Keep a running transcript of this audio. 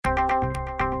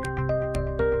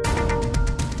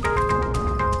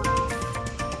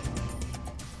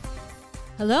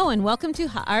Hello and welcome to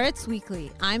Haaretz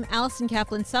Weekly. I'm Allison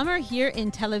Kaplan-Summer here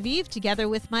in Tel Aviv together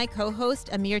with my co-host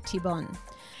Amir Tibon.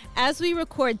 As we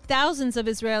record, thousands of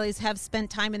Israelis have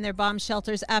spent time in their bomb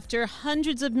shelters after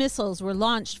hundreds of missiles were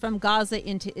launched from Gaza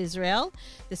into Israel.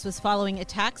 This was following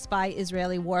attacks by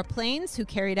Israeli warplanes who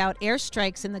carried out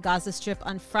airstrikes in the Gaza Strip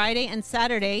on Friday and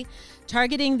Saturday,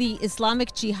 targeting the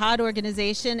Islamic Jihad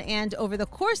organization and, over the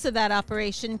course of that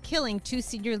operation, killing two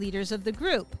senior leaders of the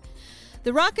group.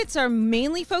 The rockets are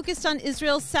mainly focused on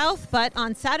Israel's south, but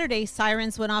on Saturday,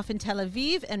 sirens went off in Tel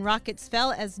Aviv and rockets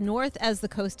fell as north as the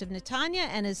coast of Netanya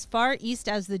and as far east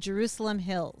as the Jerusalem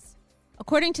hills.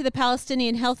 According to the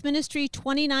Palestinian Health Ministry,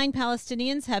 29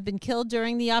 Palestinians have been killed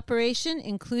during the operation,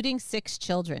 including 6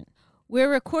 children. We're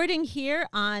recording here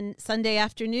on Sunday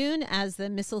afternoon as the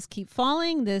missiles keep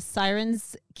falling, the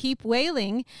sirens keep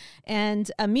wailing,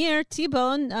 and Amir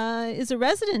Tibon is a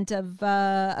resident of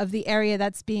the area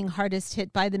that's being hardest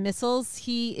hit by the missiles.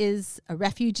 He is a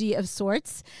refugee of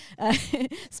sorts,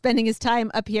 spending his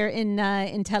time up here in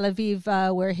Tel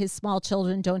Aviv, where his small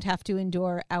children don't have to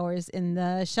endure hours in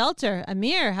the shelter.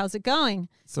 Amir, how's it going?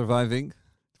 Surviving.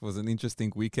 It was an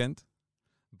interesting weekend,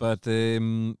 but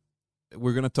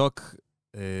we're going to talk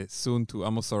soon to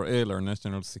Amos Harel, our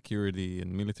national security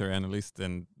and military analyst,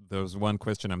 and there's one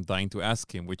question I'm dying to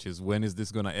ask him, which is when is this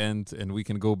going to end and we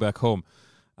can go back home?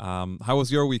 How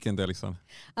was your weekend, Alison?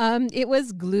 It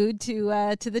was glued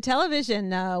to the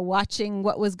television, watching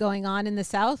what was going on in the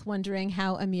South, wondering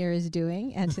how Amir is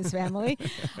doing and his family.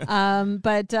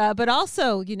 But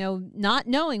also, not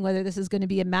knowing whether this is going to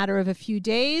be a matter of a few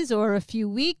days or a few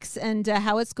weeks and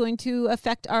how it's going to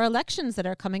affect our elections that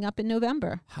are coming up in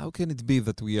November. How can it be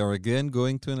that we are again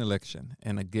going to an election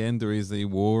and again there is a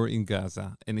war in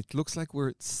Gaza and it looks like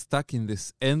we're stuck in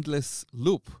this endless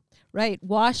loop? Right.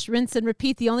 Wash, rinse, and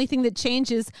repeat. The only thing that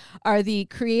changes are the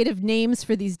creative names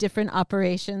for these different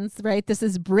operations, right? This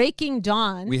is Breaking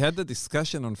Dawn. We had the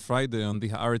discussion on Friday on the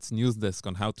Haaretz news desk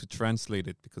on how to translate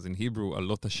it, because in Hebrew,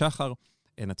 Alot HaShachar,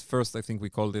 and at first I think we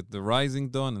called it the Rising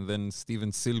Dawn, and then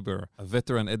Steven Silber, a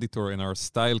veteran editor in our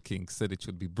Style King, said it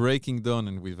should be Breaking Dawn,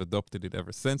 and we've adopted it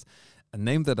ever since. A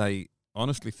name that I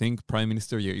honestly think Prime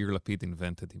Minister Yair Lapid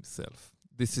invented himself.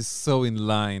 This is so in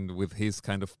line with his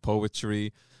kind of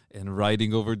poetry and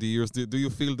writing over the years. Do you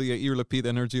feel the Yair Lapid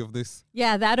energy of this?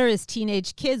 Yeah, that or his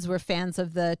teenage kids were fans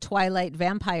of the Twilight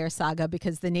vampire saga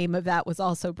because the name of that was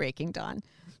also Breaking Dawn.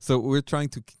 So we're trying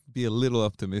to be a little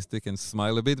optimistic and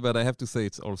smile a bit, but I have to say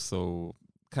it's also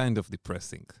kind of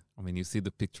depressing. I mean, you see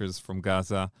the pictures from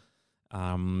Gaza,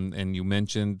 and you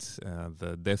mentioned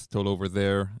the death toll over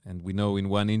there, and we know in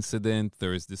one incident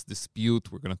there is this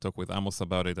dispute. We're going to talk with Amos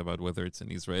about it, about whether it's an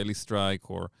Israeli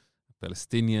strike or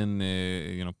Palestinian,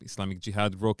 Islamic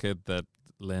Jihad rocket that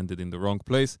landed in the wrong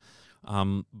place.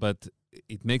 But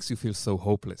it makes you feel so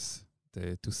hopeless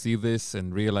to see this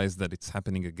and realize that it's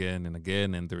happening again and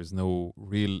again, and there is no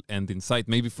real end in sight.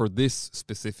 Maybe for this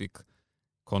specific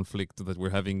conflict that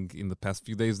we're having in the past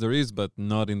few days there is, but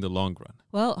not in the long run.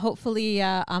 Well, hopefully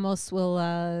Amos will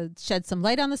shed some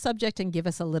light on the subject and give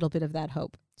us a little bit of that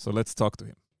hope. So let's talk to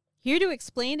him. Here to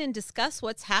explain and discuss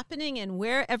what's happening and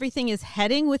where everything is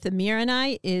heading with Amir and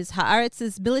I is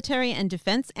Haaretz's military and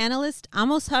defense analyst,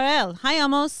 Amos Harel. Hi,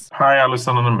 Amos. Hi,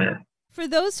 Alison and Amir. For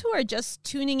those who are just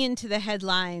tuning into the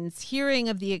headlines, hearing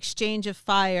of the exchange of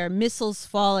fire, missiles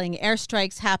falling,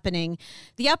 airstrikes happening,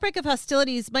 the outbreak of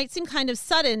hostilities might seem kind of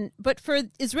sudden, but for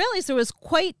Israelis, there was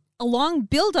quite a long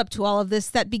build-up to all of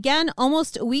this that began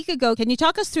almost a week ago. Can you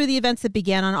talk us through the events that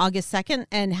began on August 2nd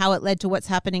and how it led to what's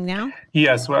happening now?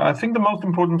 Yes, well, I think the most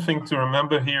important thing to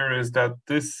remember here is that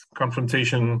this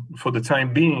confrontation, for the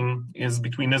time being, is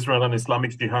between Israel and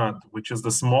Islamic Jihad, which is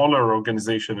the smaller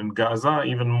organization in Gaza,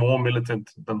 even more militant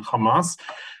than Hamas.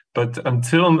 But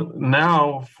until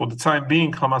now, for the time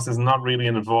being, Hamas is not really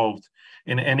involved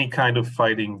in any kind of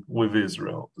fighting with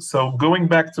Israel. So going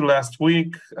back to last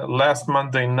week, last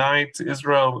Monday night,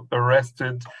 Israel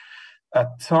arrested a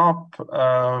top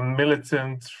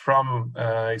militant from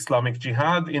Islamic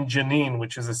Jihad in Jenin,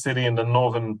 which is a city in the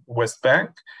northern West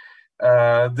Bank.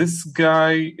 This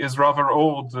guy is rather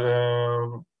old.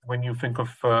 When you think of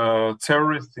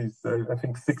terrorists, he's, I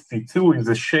think, 62. He's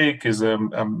a sheikh, he's a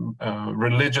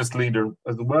religious leader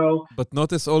as well. But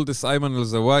not as old as Ayman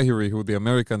al-Zawahiri, who the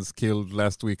Americans killed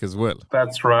last week as well.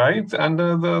 That's right. And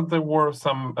there were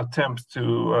some attempts to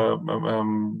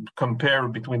compare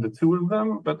between the two of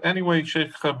them. But anyway,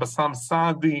 Sheikh Bassam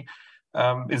Saadi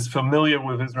is familiar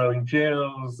with Israeli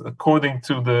jails. According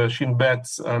to the Shin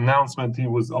Bet's announcement, he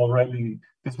was already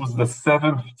This was the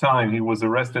seventh time he was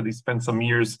arrested. He spent some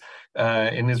years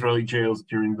in Israeli jails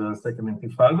during the Second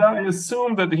Intifada. I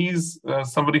assume that he's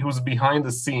somebody who's behind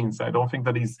the scenes. I don't think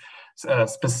that he's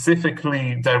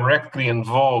specifically directly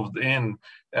involved in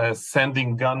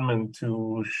sending gunmen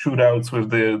to shootouts with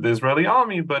the Israeli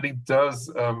army, but he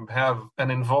does have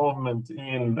an involvement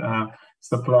in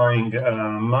supplying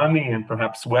money and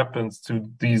perhaps weapons to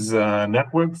these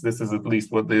networks. This is at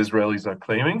least what the Israelis are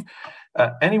claiming.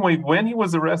 Anyway, when he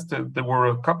was arrested, there were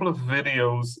a couple of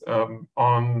videos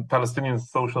on Palestinian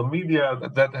social media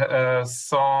that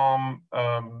saw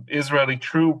Israeli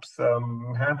troops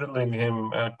handling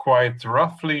him quite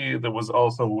roughly. There was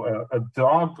also a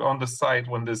dog on the site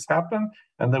when this happened,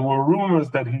 and there were rumors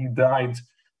that he died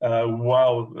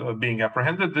while being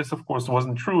apprehended. This, of course,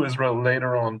 wasn't true. Israel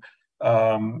later on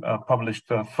published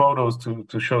photos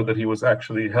to show that he was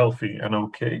actually healthy and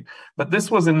okay. But this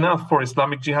was enough for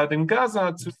Islamic Jihad in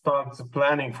Gaza to start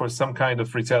planning for some kind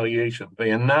of retaliation.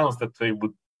 They announced that they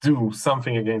would do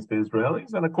something against the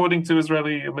Israelis. And according to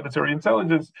Israeli military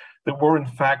intelligence, there were in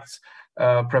fact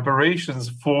preparations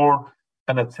for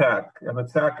an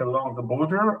attack along the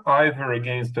border, either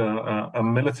against a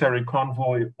military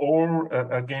convoy or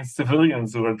against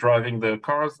civilians who are driving their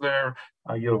cars there.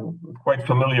 You're quite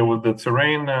familiar with the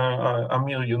terrain,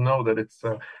 Amir. You know that it's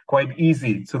quite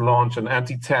easy to launch an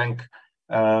anti-tank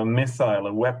missile,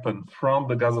 a weapon from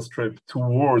the Gaza Strip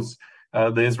towards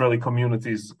the Israeli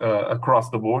communities across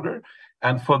the border.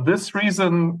 And for this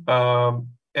reason,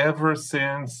 ever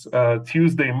since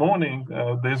Tuesday morning,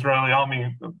 the Israeli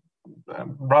army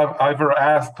either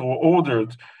asked or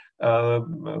ordered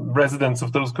residents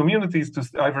of those communities to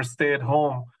either stay at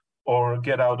home or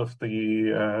get out of the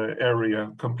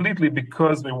area completely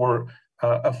because they were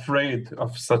afraid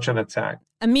of such an attack.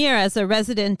 Amir, as a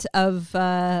resident of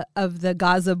the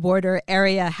Gaza border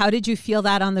area, how did you feel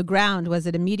that on the ground? Was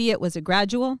it immediate? Was it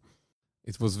gradual?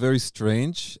 It was very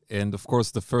strange. And of course,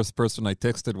 the first person I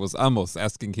texted was Amos,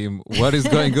 asking him, what is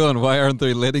going on? Why aren't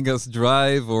they letting us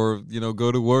drive or,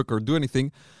 go to work or do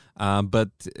anything? But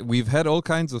we've had all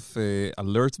kinds of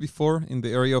alerts before in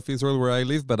the area of Israel where I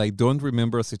live, but I don't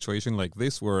remember a situation like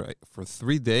this where for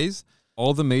 3 days,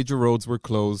 all the major roads were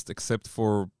closed except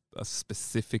for a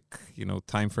specific,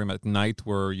 time frame at night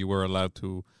where you were allowed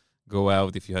to go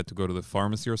out if you had to go to the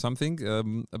pharmacy or something,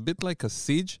 a bit like a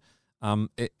siege. And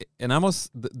Amos,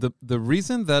 the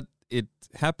reason that it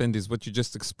happened is what you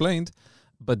just explained.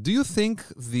 But do you think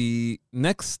the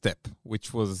next step,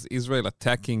 which was Israel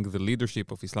attacking the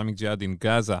leadership of Islamic Jihad in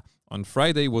Gaza on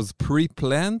Friday, was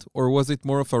pre-planned, or was it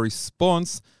more of a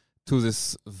response to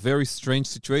this very strange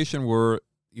situation where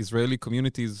Israeli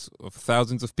communities of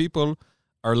thousands of people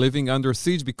are living under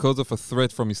siege because of a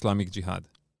threat from Islamic Jihad?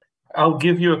 I'll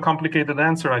give you a complicated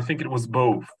answer. I think it was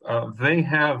both. They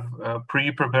have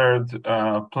pre-prepared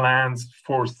plans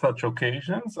for such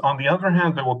occasions. On the other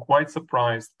hand, they were quite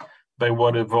surprised by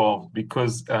what evolved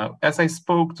because as I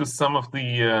spoke to some of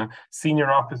the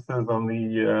senior officers on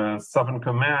the Southern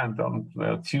Command on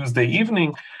Tuesday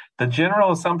evening, the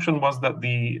general assumption was that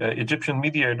the Egyptian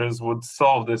mediators would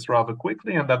solve this rather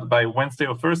quickly and that by Wednesday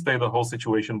or Thursday, the whole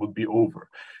situation would be over.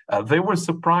 They were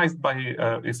surprised by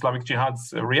Islamic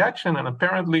Jihad's reaction, and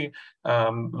apparently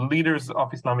leaders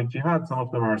of Islamic Jihad, some of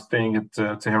them are staying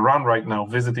at Tehran right now,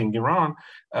 visiting Iran,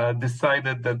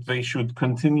 decided that they should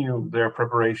continue their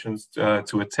preparations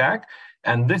to attack.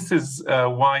 And this is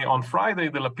why on Friday,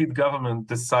 the Lapid government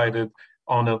decided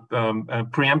on a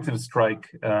preemptive strike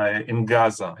in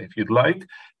Gaza, if you'd like.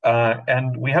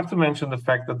 And we have to mention the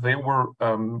fact that they were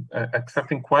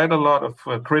accepting quite a lot of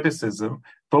criticism,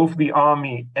 both the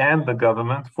army and the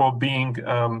government, for being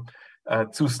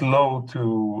too slow to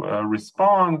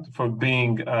respond, for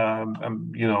being,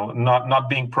 not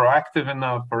being proactive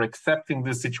enough, for accepting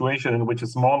this situation in which a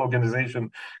small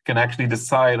organization can actually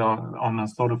decide on a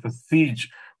sort of a siege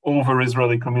over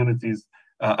Israeli communities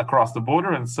across the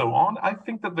border and so on. I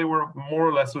think that they were more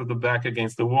or less with the back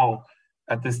against the wall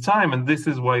at this time, and this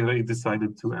is why they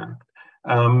decided to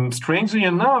act. Strangely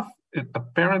enough,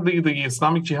 apparently the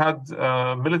Islamic Jihad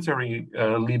military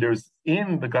leaders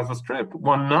in the Gaza Strip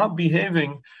were not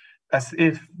behaving as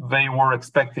if they were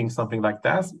expecting something like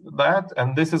that.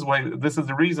 And this is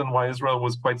the reason why Israel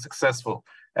was quite successful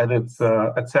at its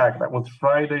attack. That was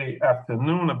Friday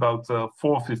afternoon, about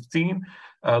 4:15.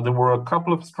 There were a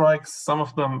couple of strikes. Some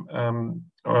of them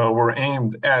were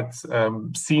aimed at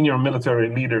senior military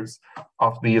leaders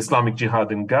of the Islamic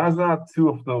Jihad in Gaza. 2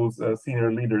 of those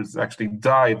senior leaders actually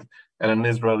died at an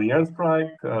Israeli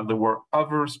airstrike. There were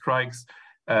other strikes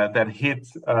that hit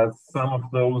some of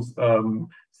those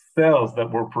cells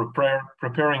that were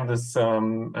preparing this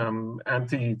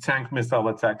anti-tank missile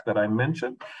attack that I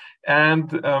mentioned. And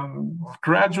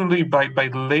gradually, by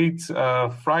late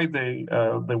Friday,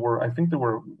 I think there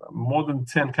were more than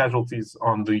 10 casualties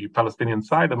on the Palestinian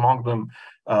side, among them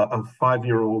a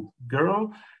 5-year-old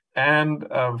girl. And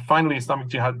finally, Islamic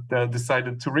Jihad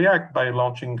decided to react by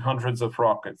launching hundreds of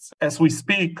rockets. As we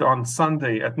speak, on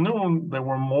Sunday at noon, there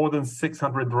were more than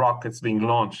 600 rockets being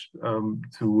launched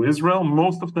to Israel,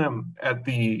 most of them at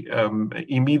the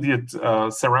immediate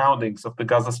surroundings of the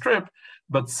Gaza Strip.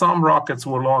 But some rockets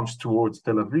were launched towards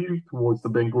Tel Aviv, towards the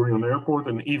Ben Gurion airport,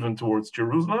 and even towards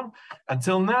Jerusalem.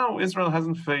 Until now, Israel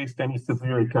hasn't faced any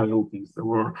severe casualties. There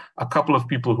were a couple of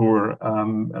people who were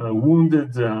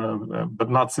wounded, but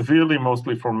not severely,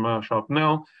 mostly from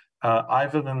shrapnel.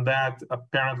 Other than that,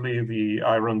 apparently the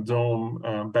Iron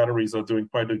Dome batteries are doing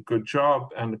quite a good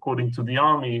job. And according to the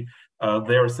army,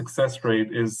 their success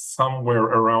rate is somewhere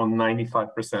around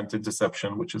 95%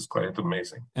 interception, which is quite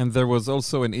amazing. And there was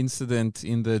also an incident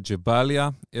in the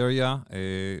Jabalia area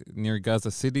near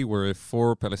Gaza City where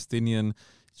 4 Palestinian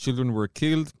children were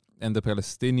killed. And the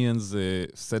Palestinians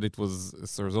said it was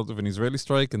as a result of an Israeli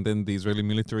strike. And then the Israeli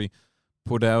military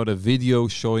put out a video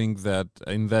showing that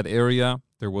in that area,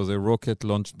 there was a rocket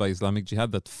launched by Islamic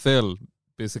Jihad that fell.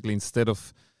 Basically, instead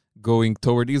of going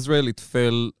toward Israel, it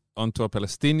fell onto a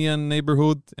Palestinian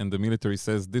neighborhood, and the military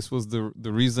says this was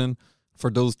the reason for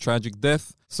those tragic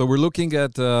deaths. So we're looking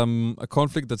at a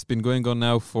conflict that's been going on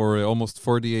now for almost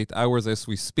 48 hours as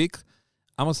we speak.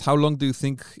 Amos, how long do you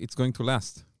think it's going to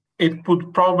last? It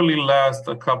would probably last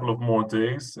a couple of more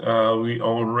days. We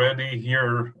already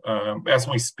hear, as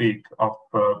we speak, of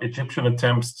Egyptian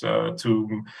attempts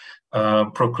to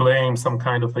proclaim some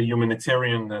kind of a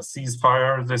humanitarian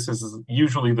ceasefire. This is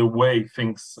usually the way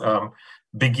things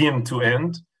begin to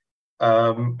end.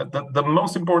 The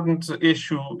most important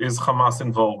issue is Hamas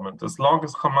involvement. As long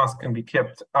as Hamas can be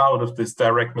kept out of this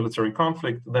direct military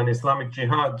conflict, then Islamic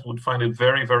Jihad would find it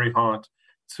very, very hard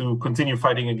to continue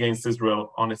fighting against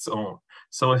Israel on its own.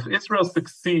 So if Israel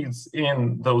succeeds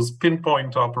in those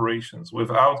pinpoint operations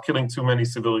without killing too many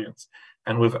civilians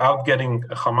and without getting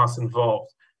Hamas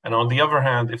involved, and on the other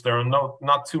hand, if there are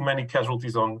not too many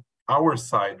casualties on our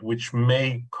side, which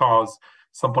may cause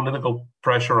some political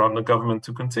pressure on the government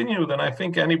to continue, then I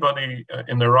think anybody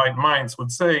in their right minds would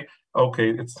say, okay,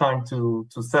 it's time to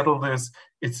settle this.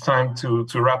 It's time to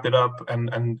wrap it up.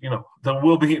 And there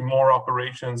will be more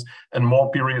operations and more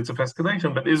periods of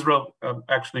escalation. But Israel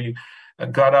actually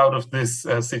got out of this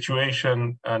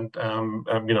situation and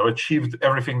achieved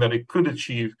everything that it could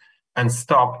achieve and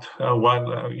stopped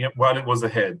while it was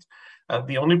ahead.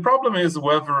 The only problem is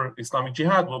whether Islamic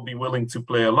Jihad will be willing to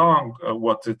play along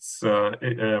what its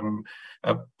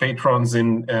patrons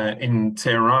in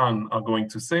Tehran are going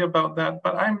to say about that.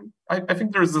 But I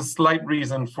think there's a slight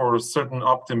reason for certain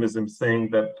optimism,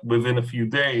 saying that within a few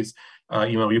days,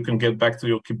 you can get back to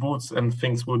your kibbutz and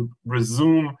things would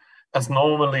resume as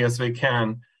normally as they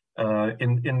can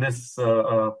in this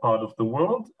part of the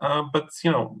world. But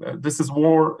this is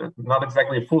war, not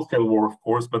exactly a full-scale war, of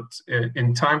course, but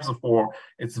in times of war,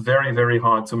 it's very, very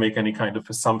hard to make any kind of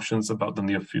assumptions about the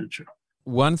near future.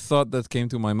 One thought that came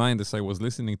to my mind as I was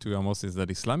listening to Amos is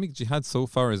that Islamic Jihad so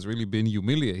far has really been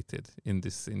humiliated in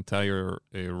this entire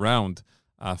round.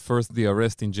 First the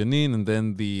arrest in Jenin, and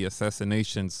then the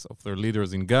assassinations of their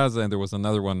leaders in Gaza, and there was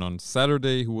another one on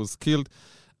Saturday who was killed.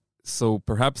 So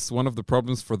perhaps one of the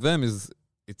problems for them is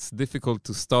it's difficult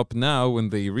to stop now when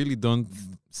they really don't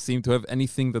seem to have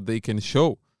anything that they can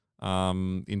show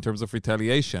in terms of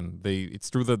retaliation. It's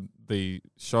true that they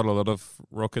shot a lot of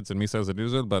rockets and missiles at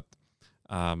Israel, but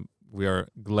we are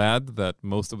glad that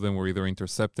most of them were either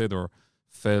intercepted or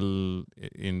fell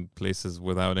in places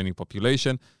without any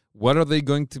population. What are they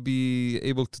going to be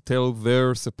able to tell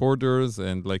their supporters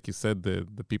and, like you said,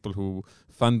 the people who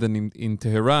fund them in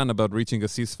Tehran about reaching a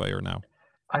ceasefire now?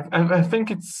 I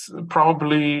think it's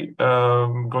probably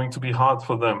going to be hard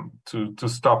for them to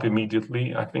stop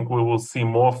immediately. I think we will see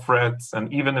more threats,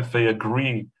 and even if they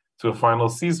agree to a final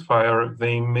ceasefire,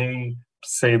 they may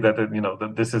say that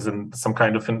that this is some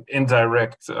kind of an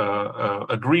indirect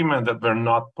agreement, that they're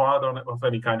not part of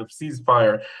any kind of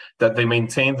ceasefire, that they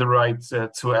maintain the right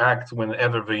to act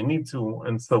whenever they need to,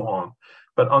 and so on.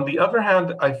 But on the other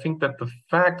hand, I think that the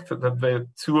fact that the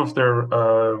two of their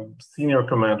senior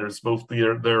commanders, both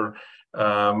their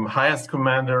highest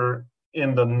commander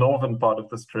in the northern part of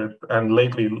the Strip, and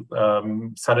lately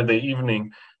Saturday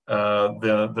evening,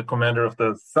 the commander of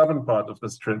the southern part of the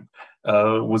Strip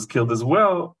was killed as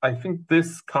well. I think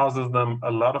this causes them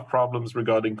a lot of problems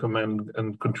regarding command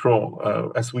and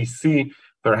control. As we see,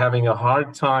 they're having a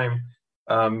hard time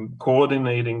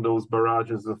coordinating those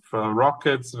barrages of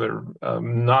rockets. They're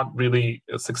not really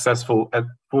successful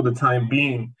for the time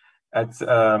being at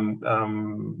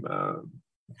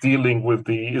dealing with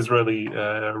the Israeli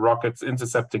rockets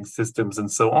intercepting systems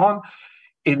and so on.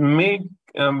 It may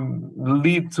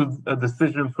lead to a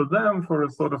decision for them for a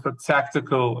sort of a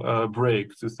tactical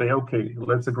break to say, okay,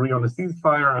 let's agree on a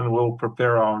ceasefire and we'll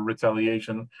prepare our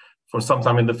retaliation for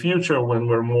sometime in the future when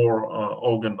we're more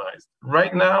organized.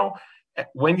 Right now,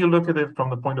 when you look at it from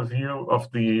the point of view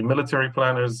of the military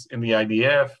planners in the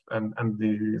IDF and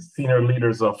the senior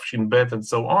leaders of Shin Bet and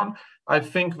so on, I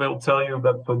think they'll tell you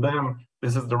that for them,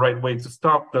 this is the right way to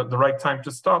stop, the right time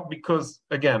to stop, because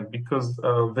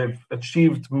they've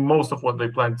achieved most of what they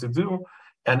plan to do.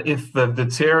 And if they've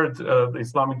deterred the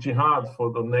Islamic Jihad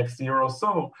for the next year or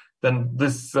so, then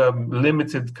this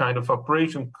limited kind of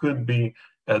operation could be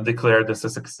declared as a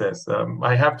success.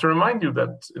 I have to remind you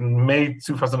that in May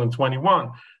 2021,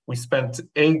 we spent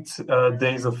 8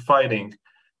 days of fighting.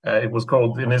 It was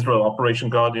called in Israel Operation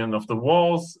Guardian of the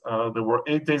Walls. There were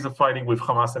 8 days of fighting with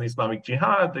Hamas and Islamic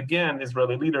Jihad. Again,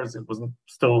 Israeli leaders, it was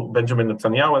still Benjamin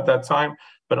Netanyahu at that time,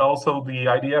 but also the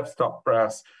IDF top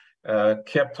brass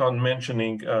kept on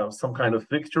mentioning some kind of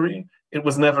victory. It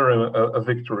was never a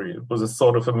victory. It was a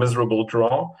sort of a miserable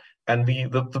draw. And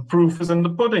the proof is in the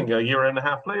pudding a year and a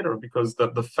half later, because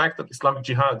the fact that Islamic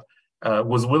Jihad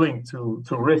was willing to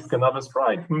risk another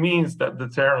strike means that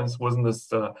deterrence wasn't as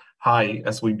high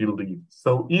as we believed.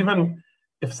 So even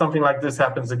if something like this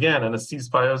happens again and a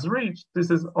ceasefire is reached,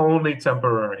 this is only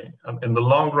temporary. In the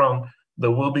long run,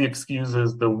 there will be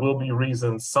excuses, there will be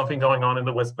reasons, something going on in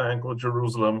the West Bank or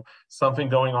Jerusalem, something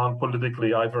going on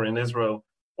politically either in Israel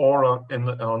or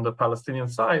on the Palestinian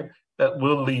side that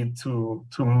will lead to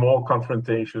more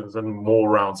confrontations and more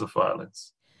rounds of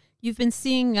violence. You've been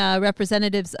seeing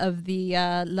representatives of the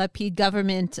Lapid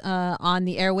government on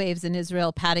the airwaves in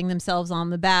Israel patting themselves on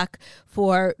the back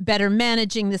for better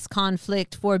managing this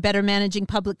conflict, for better managing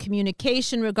public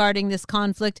communication regarding this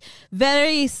conflict.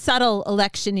 Very subtle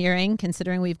electioneering,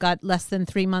 considering we've got less than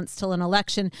 3 months till an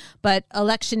election, but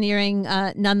electioneering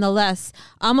nonetheless.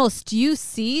 Amos, do you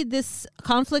see this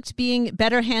conflict being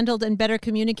better handled and better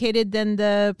communicated than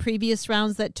the previous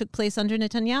rounds that took place under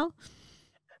Netanyahu?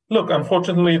 Look,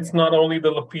 unfortunately, it's not only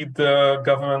the Lapid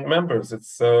government members,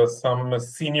 it's some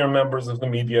senior members of the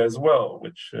media as well,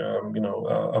 which,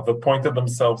 have appointed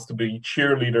themselves to be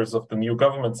cheerleaders of the new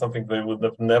government, something they would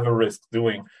have never risked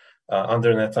doing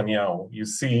under Netanyahu. You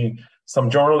see some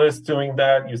journalists doing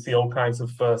that. You see all kinds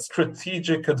of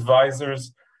strategic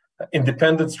advisors,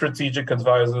 independent strategic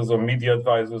advisors or media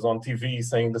advisors on TV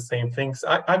saying the same things.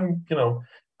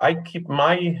 I keep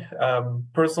my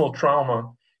personal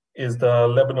trauma is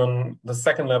the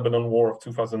second Lebanon War of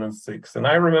 2006. And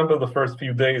I remember the first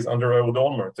few days under Ehud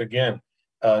Olmert, again,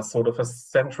 sort of a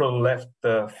central left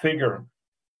figure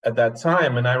at that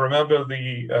time. And I remember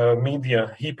the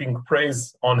media heaping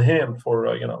praise on him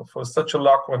for such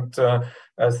eloquent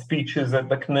speeches at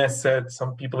the Knesset.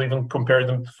 Some people even compared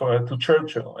him to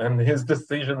Churchill and his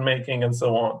decision-making and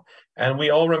so on. And we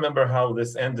all remember how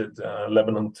this ended,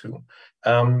 Lebanon too.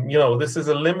 This is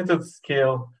a limited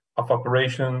scale of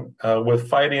operation. We're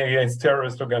fighting against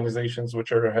terrorist organizations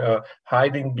which are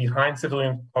hiding behind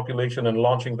civilian population and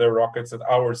launching their rockets at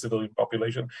our civilian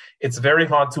population. It's very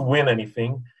hard to win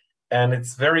anything, and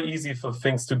it's very easy for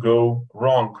things to go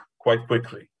wrong quite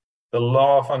quickly. The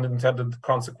law of unintended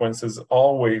consequences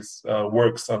always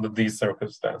works under these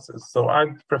circumstances. So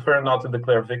I prefer not to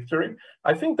declare victory.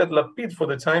 I think that Lapid, for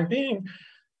the time being,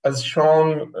 has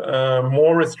shown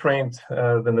more restraint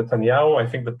than Netanyahu. I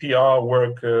think the PR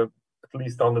work, at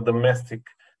least on the domestic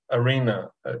arena,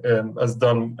 has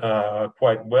done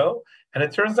quite well. And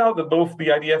it turns out that both the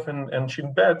IDF and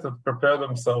Shin Bet have prepared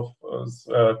themselves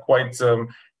quite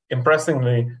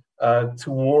impressively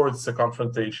towards a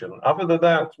confrontation. Other than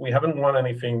that, we haven't won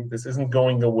anything. This isn't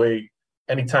going away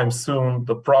anytime soon.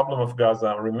 The problem of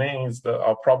Gaza remains.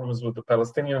 Our problems with the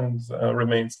Palestinians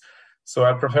remains. So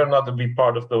I prefer not to be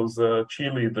part of those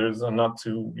cheerleaders and not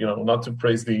to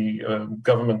praise the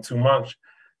government too much,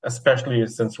 especially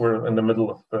since we're in the middle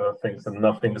of things and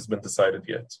nothing has been decided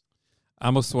yet.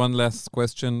 Amos, one last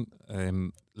question.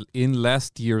 In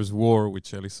last year's war,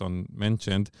 which Ellison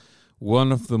mentioned,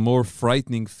 one of the more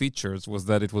frightening features was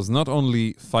that it was not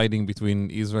only fighting between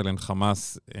Israel and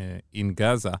Hamas in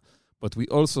Gaza, but we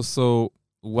also saw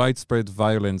widespread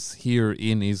violence here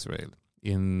in Israel.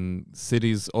 In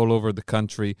cities all over the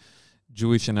country,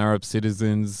 Jewish and Arab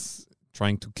citizens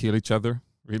trying to kill each other,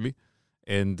 really,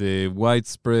 and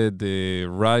widespread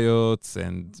riots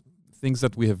and things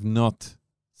that we have not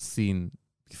seen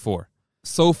before.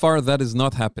 So far, that has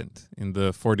not happened in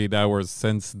the 48 hours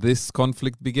since this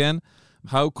conflict began.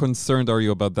 How concerned are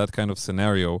you about that kind of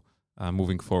scenario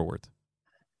moving forward?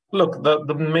 Look,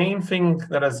 the main thing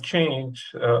that has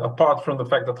changed, apart from the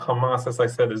fact that Hamas, as I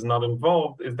said, is not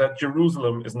involved, is that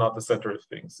Jerusalem is not the center of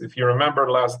things. If you remember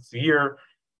last year,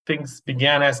 things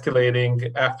began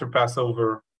escalating after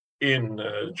Passover in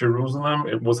Jerusalem.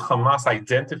 It was Hamas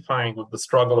identifying with the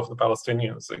struggle of the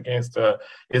Palestinians against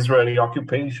Israeli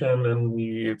occupation and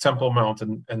the Temple Mount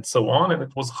and so on. And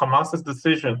it was Hamas's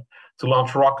decision to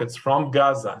launch rockets from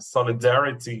Gaza,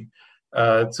 solidarity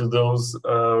to those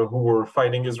who were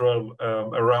fighting Israel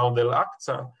around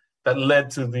Al-Aqsa, that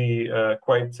led to the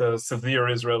quite severe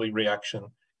Israeli reaction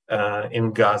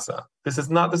in Gaza. This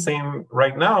is not the same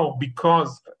right now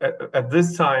because at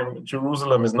this time,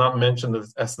 Jerusalem is not mentioned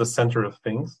as the center of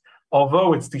things.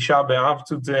 Although it's Tisha B'Av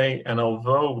today, and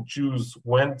although Jews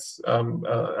went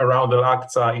around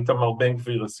Al-Aqsa, Itamar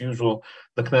Ben-Gvir, as usual,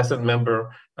 the Knesset member,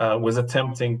 was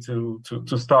attempting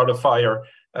to start a fire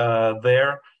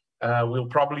there. We'll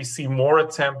probably see more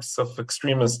attempts of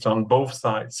extremists on both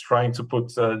sides trying to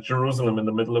put Jerusalem in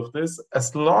the middle of this.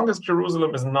 As long as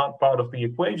Jerusalem is not part of the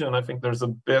equation, I think there's a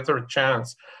better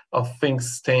chance of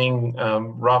things staying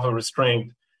rather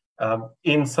restrained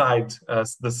inside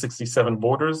the 67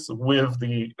 borders with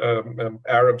the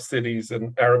Arab cities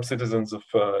and Arab citizens of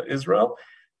Israel.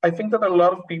 I think that a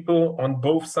lot of people on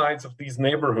both sides of these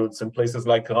neighborhoods in places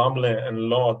like Ramle and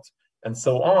Lod and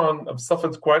so on, have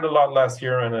suffered quite a lot last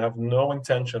year and have no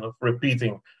intention of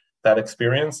repeating that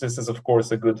experience. This is, of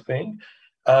course, a good thing.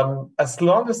 As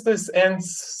long as this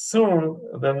ends soon,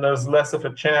 then there's less of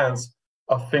a chance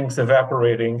of things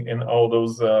evaporating in all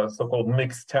those so-called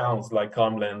mixed towns like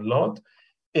Ramle and Lod.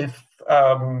 If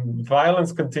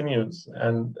violence continues,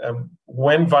 and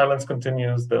when violence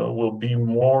continues, there will be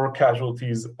more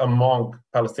casualties among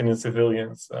Palestinian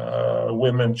civilians,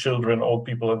 women, children, old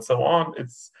people, and so on.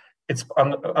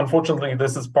 Unfortunately,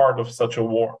 this is part of such a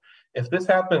war. If this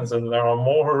happens and there are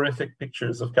more horrific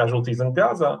pictures of casualties in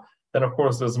Gaza, then of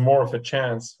course there's more of a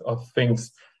chance of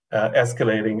things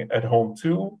escalating at home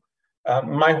too.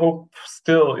 My hope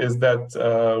still is that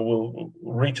we'll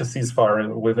reach a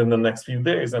ceasefire within the next few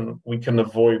days and we can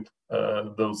avoid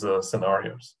those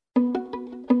scenarios.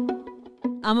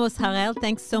 Amos Harel,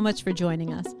 thanks so much for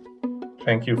joining us.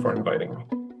 Thank you for inviting me.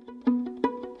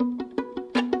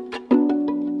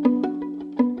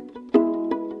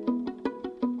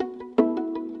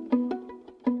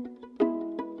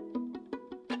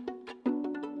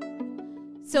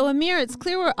 So, Amir, it's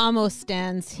clear where Amos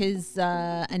stands. His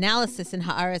analysis in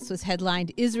Haaretz was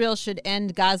headlined, Israel should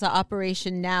end Gaza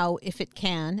operation now if it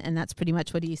can. And that's pretty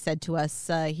much what he said to us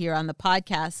here on the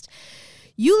podcast.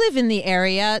 You live in the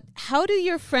area. How do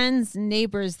your friends,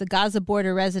 neighbors, the Gaza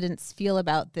border residents feel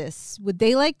about this? Would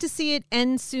they like to see it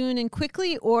end soon and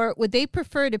quickly, or would they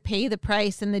prefer to pay the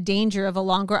price and the danger of a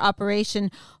longer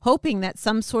operation, hoping that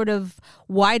some sort of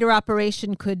wider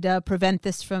operation could prevent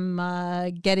this from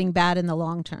getting bad in the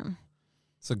long term?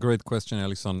 It's a great question,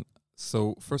 Alison.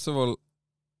 So first of all,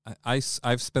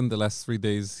 I've spent the last 3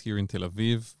 days here in Tel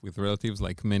Aviv with relatives,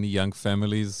 like many young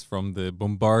families from the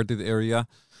bombarded area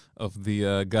of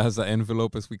the Gaza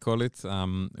envelope, as we call it.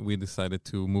 We decided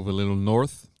to move a little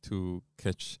north to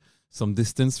catch some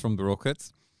distance from the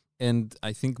rockets. And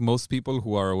I think most people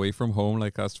who are away from home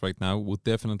like us right now would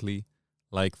definitely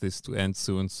like this to end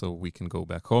soon so we can go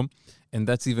back home. And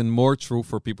that's even more true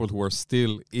for people who are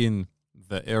still in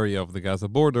the area of the Gaza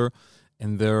border,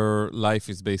 and their life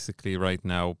is basically right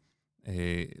now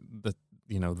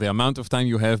the amount of time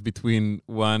you have between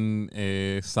one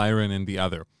siren and the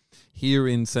other. Here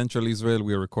in central Israel,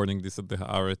 we are recording this at the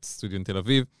Haaretz studio in Tel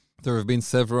Aviv. There have been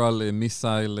several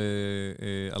missile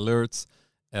alerts.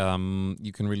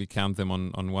 You can really count them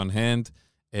on one hand.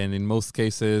 And in most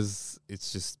cases,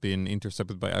 it's just been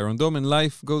intercepted by Iron Dome, and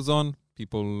life goes on.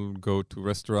 People go to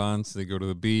restaurants, they go to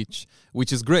the beach,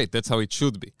 which is great. That's how it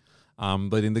should be.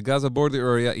 But in the Gaza border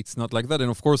area, it's not like that.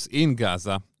 And of course, in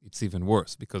Gaza, it's even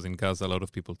worse, because in Gaza, a lot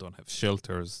of people don't have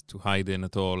shelters to hide in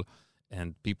at all.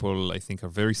 And people, I think, are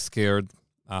very scared.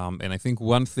 And I think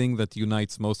one thing that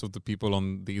unites most of the people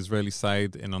on the Israeli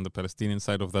side and on the Palestinian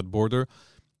side of that border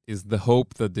is the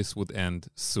hope that this would end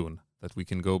soon, that we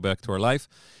can go back to our life.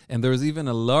 And there's even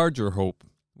a larger hope,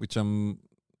 which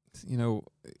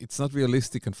it's not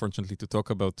realistic, unfortunately, to talk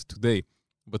about today,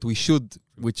 but we should,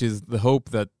 which is the hope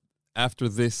that after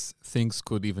this, things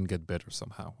could even get better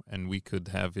somehow, and we could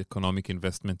have economic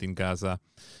investment in Gaza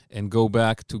and go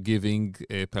back to giving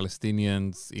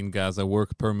Palestinians in Gaza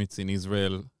work permits in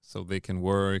Israel so they can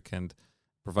work and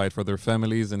provide for their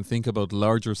families and think about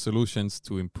larger solutions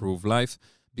to improve life.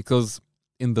 Because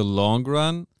in the long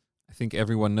run, I think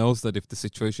everyone knows that if the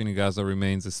situation in Gaza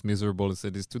remains as miserable as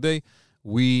it is today,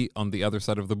 we on the other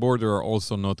side of the border are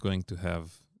also not going to have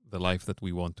the life that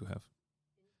we want to have.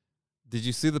 Did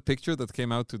you see the picture that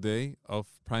came out today of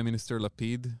Prime Minister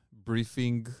Lapid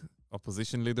briefing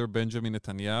opposition leader Benjamin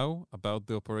Netanyahu about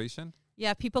the operation?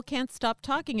 Yeah, people can't stop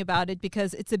talking about it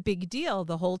because it's a big deal.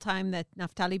 The whole time that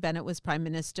Naftali Bennett was prime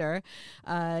minister,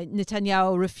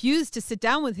 Netanyahu refused to sit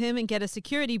down with him and get a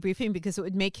security briefing because it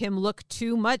would make him look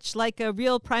too much like a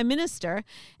real prime minister.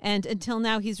 And until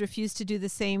now, he's refused to do the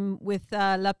same with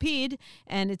Lapid.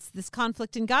 And it's this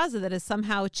conflict in Gaza that has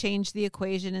somehow changed the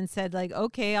equation and said, like,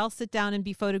 okay, I'll sit down and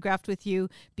be photographed with you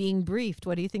being briefed.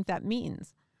 What do you think that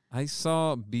means? I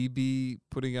saw Bibi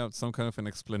putting out some kind of an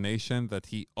explanation that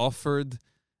he offered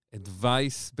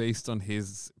advice based on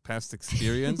his past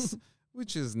experience,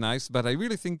 which is nice. But I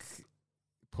really think,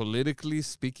 politically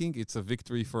speaking, it's a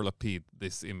victory for Lapid,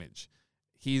 this image.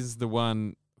 He's the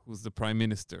one who's the prime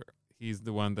minister. He's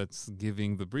the one that's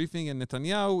giving the briefing, and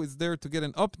Netanyahu is there to get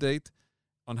an update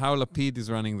on how Lapid is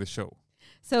running the show.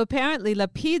 So apparently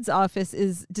Lapid's office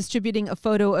is distributing a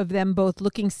photo of them both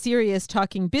looking serious,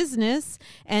 talking business,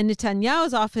 and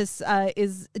Netanyahu's office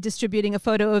is distributing a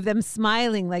photo of them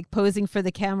smiling, like posing for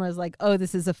the cameras, like, oh,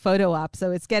 this is a photo op.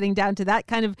 So it's getting down to that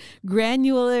kind of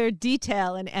granular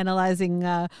detail and analyzing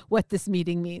what this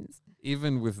meeting means.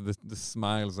 Even with the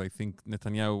smiles, I think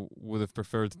Netanyahu would have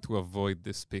preferred to avoid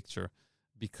this picture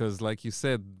because, like you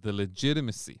said, the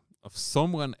legitimacy of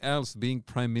someone else being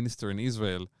prime minister in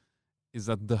Israel is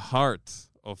at the heart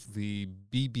of the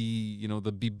Bibi,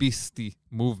 the Bibisti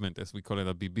movement, as we call it,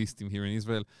 a Bibistim here in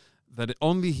Israel, that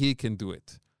only he can do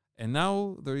it. And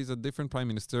now there is a different prime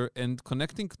minister, and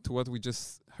connecting to what we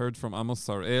just heard from Amos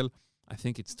Sarel, I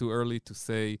think it's too early to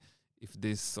say if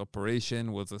this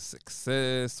operation was a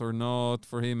success or not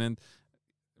for him. And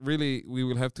really, we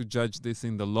will have to judge this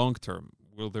in the long term.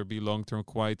 Will there be long-term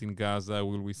quiet in Gaza?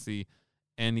 Will we see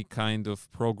any kind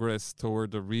of progress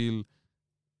toward a real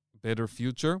better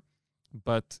future?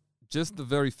 But just the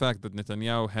very fact that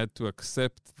Netanyahu had to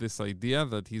accept this idea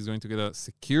that he's going to get a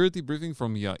security briefing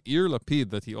from Yair Lapid,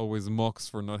 that he always mocks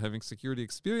for not having security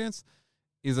experience,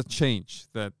 is a change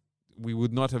that we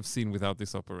would not have seen without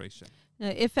this operation.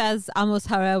 If, as Amos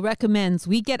Harel recommends,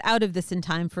 we get out of this in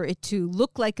time for it to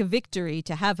look like a victory,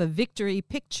 to have a victory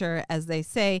picture, as they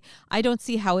say, I don't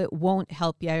see how it won't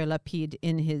help Yair Lapid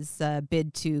in his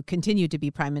bid to continue to be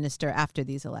prime minister after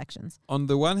these elections. On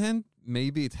the one hand,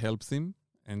 maybe it helps him.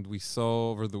 And we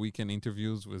saw over the weekend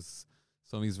interviews with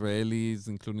some Israelis,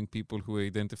 including people who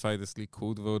identified as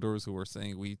Likud voters, who were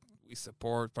saying, we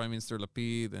support Prime Minister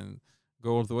Lapid and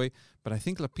go all the way. But I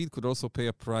think Lapid could also pay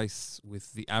a price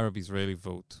with the Arab-Israeli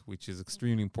vote, which is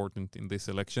extremely important in this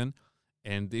election.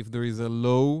 And if there is a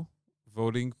low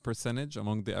voting percentage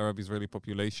among the Arab-Israeli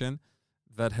population,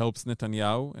 that helps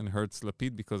Netanyahu and hurts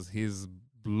Lapid because his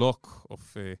block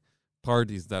of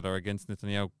parties that are against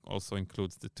Netanyahu also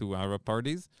includes the two Arab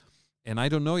parties. And I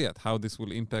don't know yet how this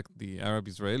will impact the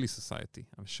Arab-Israeli society.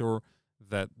 I'm sure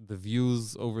that the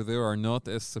views over there are not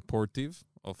as supportive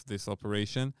of this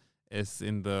operation as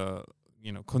in the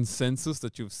consensus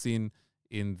that you've seen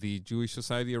in the Jewish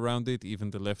society around it.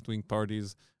 Even the left-wing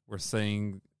parties were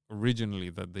saying originally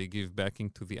that they give backing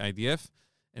to the IDF.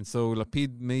 And so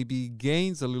Lapid maybe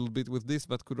gains a little bit with this,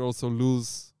 but could also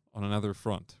lose on another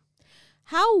front.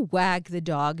 How wag the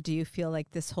dog do you feel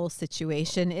like this whole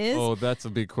situation is? Oh, that's a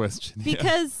big question.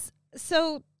 Because,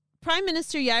 so Prime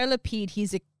Minister Yair Lapid,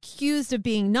 he's accused of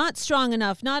being not strong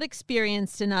enough, not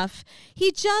experienced enough.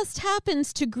 He just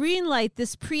happens to greenlight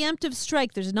this preemptive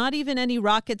strike. There's not even any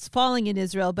rockets falling in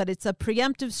Israel, but it's a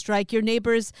preemptive strike. Your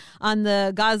neighbors on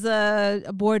the Gaza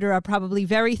border are probably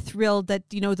very thrilled that,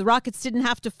 the rockets didn't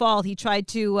have to fall. He tried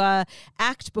to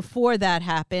act before that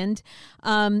happened.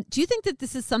 Do you think that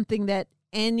this is something that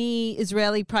any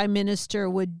Israeli prime minister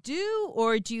would do,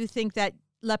 or do you think that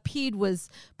Lapid was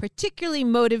particularly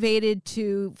motivated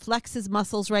to flex his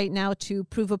muscles right now to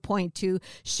prove a point, to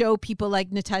show people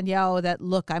like Netanyahu that,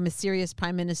 look, I'm a serious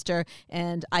prime minister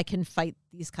and I can fight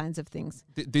these kinds of things?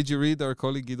 Did you read our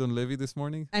colleague Gideon Levy this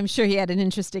morning? I'm sure he had an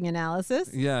interesting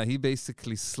analysis. Yeah, he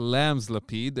basically slams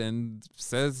Lapid and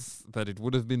says that it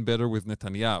would have been better with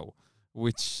Netanyahu,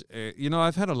 which,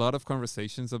 I've had a lot of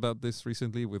conversations about this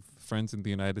recently with friends in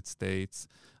the United States,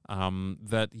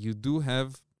 that you do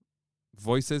have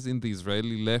voices in the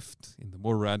Israeli left, in the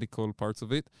more radical parts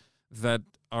of it, that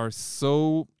are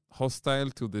so hostile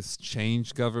to this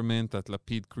change government that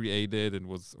Lapid created and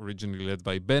was originally led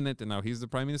by Bennett, and now he's the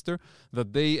prime minister,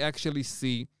 that they actually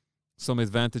see some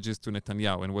advantages to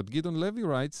Netanyahu. And what Gideon Levy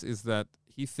writes is that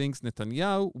he thinks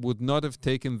Netanyahu would not have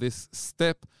taken this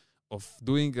step of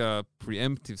doing a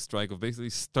preemptive strike, of basically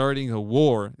starting a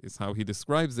war, is how he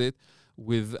describes it,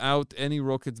 without any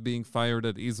rockets being fired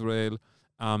at Israel.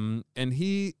 And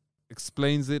he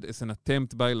explains it as an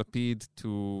attempt by Lapid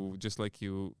to, just like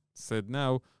you said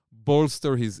now,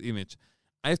 bolster his image.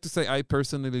 I have to say, I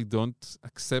personally don't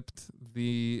accept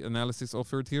the analysis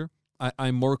offered here.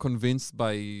 I'm more convinced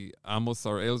by Amos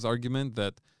Arel's argument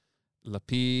that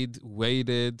Lapid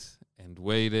waited,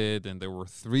 and there were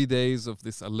 3 days of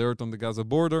this alert on the Gaza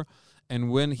border.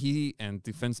 And when he and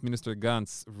Defense Minister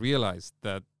Gantz realized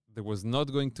that there was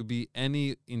not going to be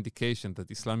any indication that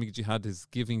Islamic Jihad is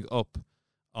giving up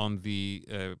on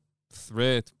the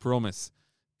threat promise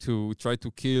to try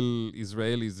to kill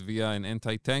Israelis via an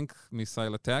anti-tank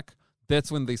missile attack,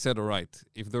 that's when they said, all right,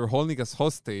 if they're holding us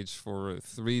hostage for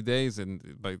 3 days,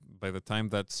 and by the time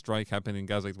that strike happened in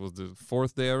Gaza, it was the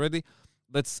 4th day already,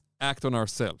 let's act on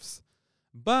ourselves.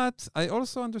 But I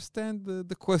also understand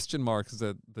the question marks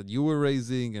that you were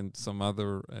raising and some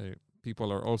other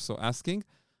people are also asking.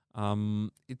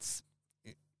 It's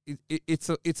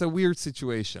a weird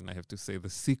situation, I have to say, the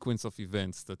sequence of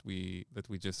events that we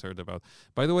just heard about.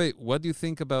 By the way, what do you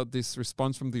think about this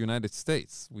response from the United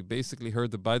States? We basically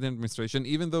heard the Biden administration,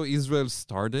 even though Israel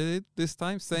started it this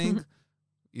time, saying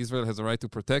Israel has a right to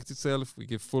protect itself. We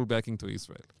give full backing to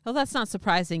Israel. Well, that's not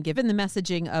surprising, given the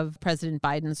messaging of President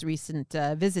Biden's recent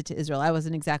visit to Israel. I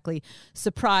wasn't exactly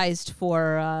surprised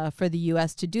for the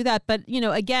U.S. to do that. But,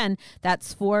 again,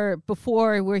 that's for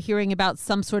before we're hearing about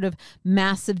some sort of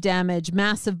massive damage,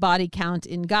 massive body count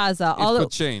in Gaza. It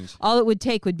could change. All it would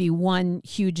take would be one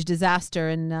huge disaster,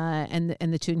 and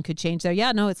the tune could change there.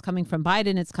 Yeah, no, it's coming from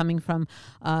Biden. It's coming from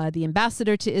the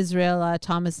ambassador to Israel,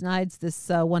 Thomas Nides, this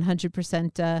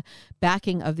 100%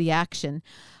 backing of the action.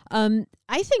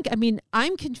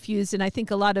 I'm confused, and I think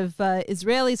a lot of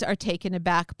Israelis are taken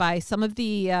aback by some of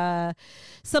the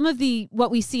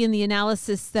what we see in the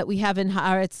analysis that we have in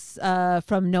Haaretz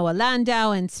from Noah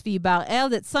Landau and Zvi Bar-El,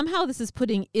 that somehow this is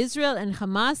putting Israel and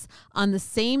Hamas on the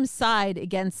same side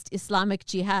against Islamic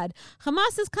Jihad.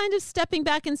 Hamas is kind of stepping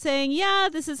back and saying, yeah,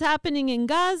 this is happening in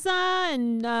Gaza,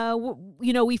 and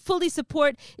we fully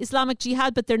support Islamic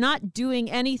Jihad, but they're not doing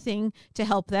anything to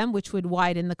help them, which would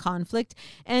widen the conflict.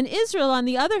 And Israel, on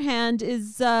the other hand,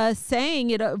 is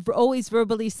saying, it always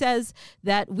verbally says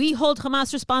that we hold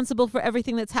Hamas responsible for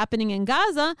everything that's happening in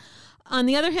Gaza. On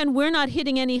the other hand, we're not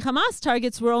hitting any Hamas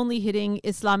targets. We're only hitting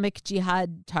Islamic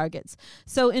Jihad targets.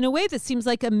 So in a way, this seems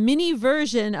like a mini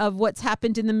version of what's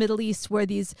happened in the Middle East, where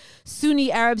these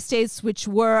Sunni Arab states, which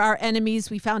were our enemies,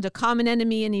 we found a common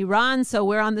enemy in Iran, so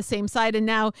we're on the same side. And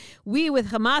now we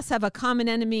with Hamas have a common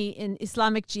enemy in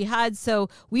Islamic Jihad, so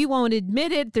we won't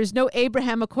admit it. There's no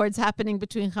Abraham Accords happening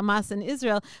between Hamas and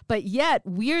Israel, but yet,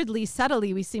 weirdly,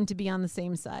 subtly, we seem to be on the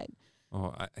same side.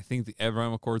 Oh, I think the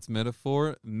Abraham Accords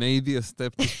metaphor may be a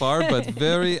step too far, but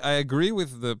I agree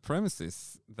with the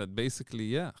premises that basically,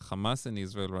 Hamas and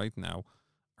Israel right now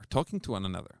are talking to one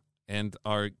another and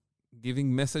are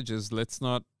giving messages, let's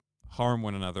not harm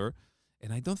one another.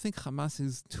 And I don't think Hamas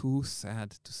is too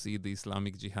sad to see the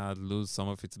Islamic Jihad lose some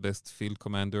of its best field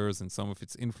commanders and some of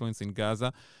its influence in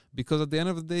Gaza, because at the end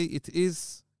of the day, it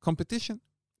is competition.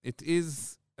 It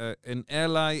is an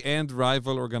ally and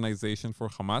rival organization for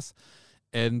Hamas,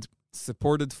 and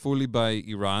supported fully by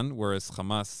Iran, whereas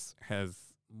Hamas has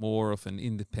more of an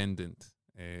independent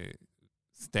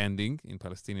standing in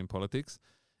Palestinian politics.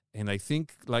 And I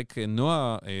think, like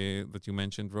Noah that you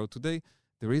mentioned wrote today,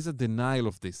 there is a denial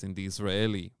of this in the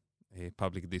Israeli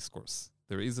public discourse.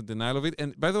 There is a denial of it.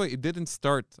 And by the way, it didn't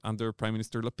start under Prime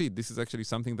Minister Lapid. This is actually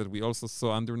something that we also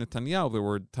saw under Netanyahu. There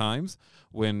were times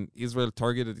when Israel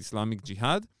targeted Islamic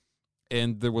Jihad,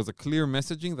 and there was a clear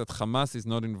messaging that Hamas is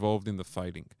not involved in the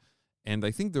fighting. And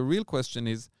I think the real question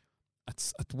is,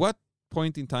 at what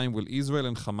point in time will Israel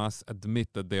and Hamas admit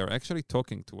that they are actually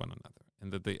talking to one another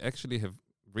and that they actually have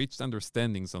reached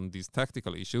understandings on these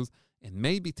tactical issues and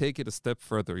maybe take it a step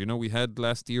further? We had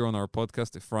last year on our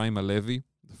podcast Ephraim Alevi,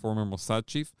 the former Mossad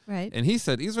chief, right? And he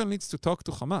said Israel needs to talk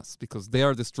to Hamas because they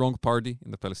are the strong party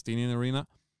in the Palestinian arena,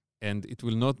 and it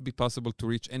will not be possible to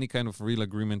reach any kind of real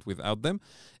agreement without them.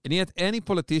 And yet any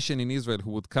politician in Israel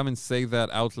who would come and say that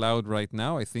out loud right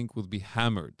now, I think would be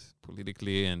hammered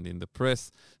politically and in the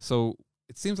press. So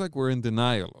it seems like we're in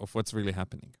denial of what's really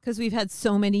happening. Because we've had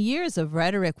so many years of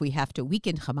rhetoric. We have to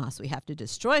weaken Hamas. We have to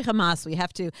destroy Hamas. We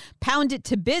have to pound it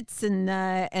to bits and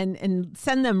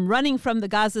send them running from the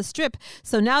Gaza Strip.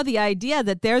 So now the idea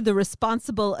that they're the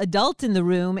responsible adult in the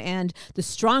room, and the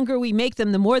stronger we make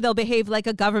them, the more they'll behave like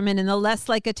a government and the less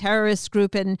like a terrorist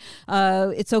group, and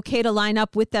it's okay to line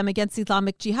up with them against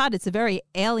Islamic Jihad. It's a very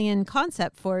alien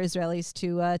concept for Israelis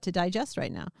to digest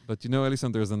right now. But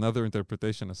Ellison, there's another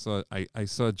interpretation. I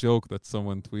saw a joke that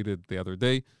someone tweeted the other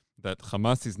day that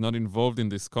Hamas is not involved in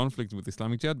this conflict with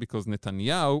Islamic Jihad because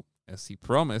Netanyahu, as he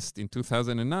promised in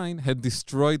 2009, had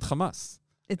destroyed Hamas.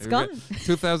 It's gone.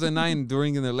 2009,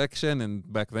 during an election, and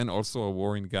back then also a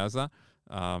war in Gaza,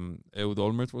 Ehud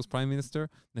Olmert was prime minister.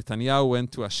 Netanyahu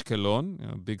went to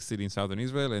Ashkelon, a big city in southern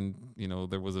Israel, and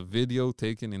there was a video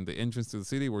taken in the entrance to the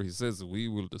city where he says, "We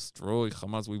will destroy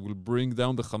Hamas. We will bring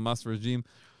down the Hamas regime."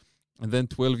 And then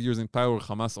 12 years in power,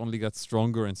 Hamas only got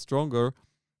stronger and stronger.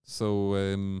 So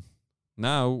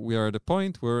now we are at a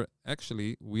point where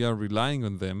actually we are relying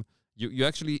on them. You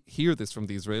actually hear this from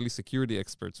the Israeli security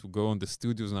experts who go on the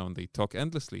studios now and they talk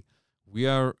endlessly. We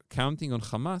are counting on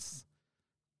Hamas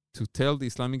to tell the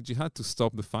Islamic Jihad to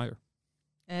stop the fire.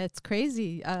 It's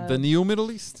crazy. The new Middle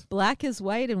East. Black is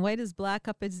white and white is black,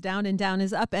 up is down and down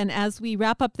is up. And as we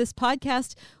wrap up this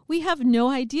podcast, we have no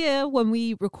idea when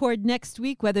we record next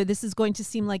week whether this is going to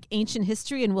seem like ancient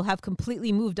history and we'll have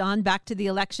completely moved on back to the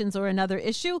elections or another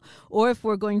issue, or if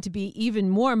we're going to be even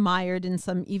more mired in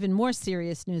some even more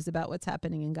serious news about what's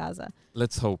happening in Gaza.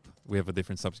 Let's hope we have a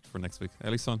different subject for next week.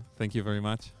 Ellison, thank you very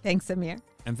much. Thanks, Amir.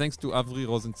 And thanks to Avri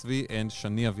Rosentzvi and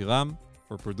Shani Aviram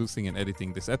for producing and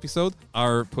editing this episode.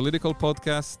 Our political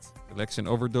podcast, Election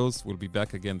Overdose, will be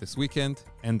back again this weekend.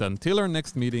 And until our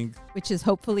next meeting, which is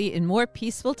hopefully in more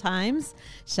peaceful times,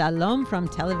 Shalom from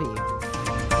Tel Aviv.